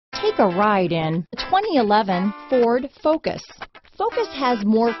Take a ride in the 2011 Ford Focus. Focus has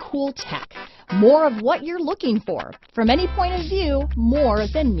more cool tech, more of what you're looking for. From any point of view, more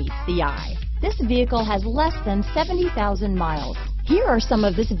than meets the eye. This vehicle has less than 70,000 miles. Here are some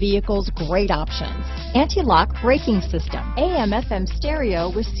of this vehicle's great options: anti-lock braking system, AM/FM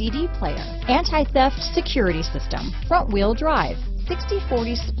stereo with CD player, anti-theft security system, front-wheel drive,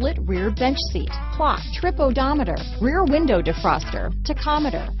 60/40 split rear bench seat, clock, trip odometer, rear window defroster,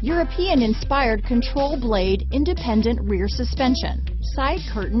 tachometer, European-inspired control blade independent rear suspension, side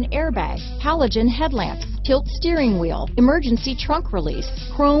curtain airbag, halogen headlamps, tilt steering wheel, emergency trunk release,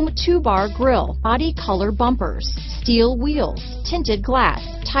 chrome 2-bar grille, body color bumpers, steel wheels, tinted glass,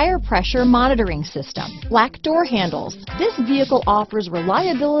 tire pressure monitoring system, black door handles. This vehicle offers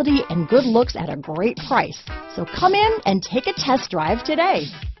reliability and good looks at a great price. So come in and take a test drive today.